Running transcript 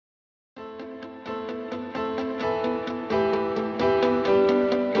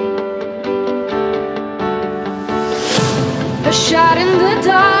shot in the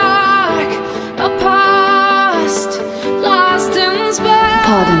dark, a past lost in space.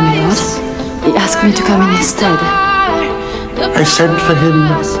 Pardon me, Lord. He asked me to come in instead. I sent for him,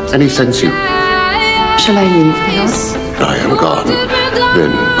 and he sends you. Shall I leave, my Lord? I am gone.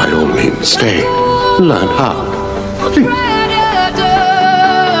 Then, by all means, stay. Learn how. Please.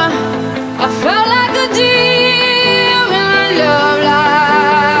 I felt like a deer in love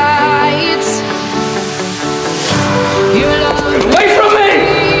lights. You love Away from me!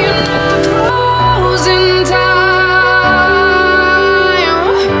 frozen time,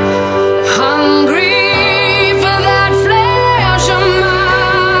 hungry for that flesh of mine.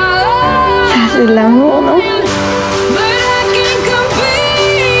 C'est de l'amour, non? But I can't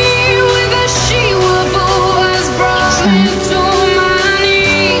compete with the she-wolf who has brought me to my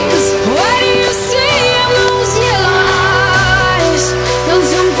knees. Why do you see in those yellow eyes as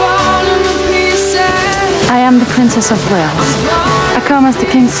I'm falling to pieces? I am the Princess of Wales. I come as the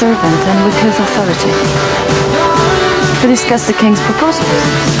king's servant and with his authority to discuss the king's proposals.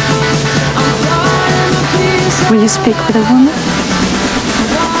 Will you speak with a woman?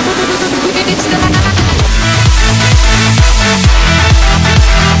 It's that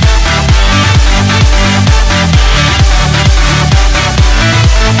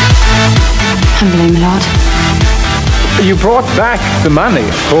Humbly, my lord. You brought back the money,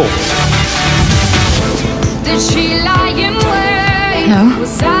 of course. did she lie in wait? No.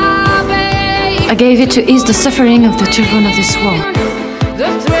 Was I babe? I gave it to ease the suffering of the children of this war. The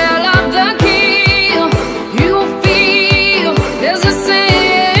thrill of the kill, you will feel there's a sin.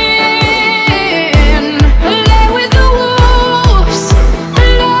 Lay with the wolves,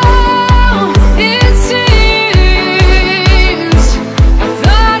 alone it seems. I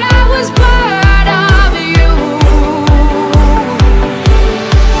thought I was part of you.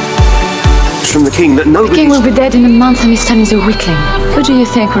 From the king that The nobody... king will be dead in a month and his son is a weakling. Who do you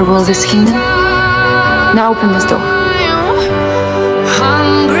think will rule this kingdom? Now open this door.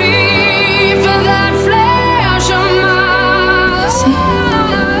 Hungry for that flesh of mine. See?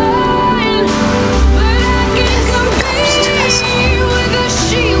 But I can't compete with the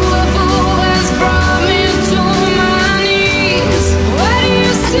she-wolf who has brought me to my knees. Where do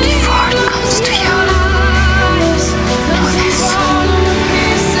you see Braveheart comes to you. know this.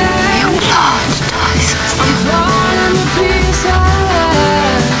 Your blood ties with you.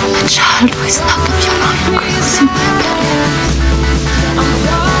 A child who is not of your own grows in my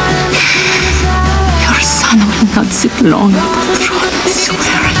belly. Your son will not sit long at the throne, I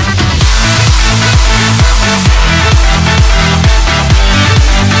swear.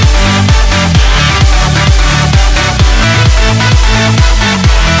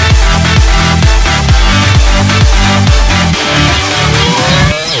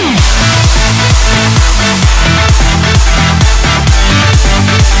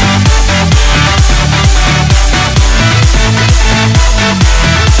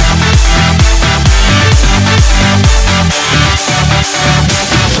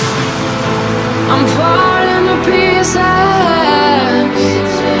 I'm falling to pieces.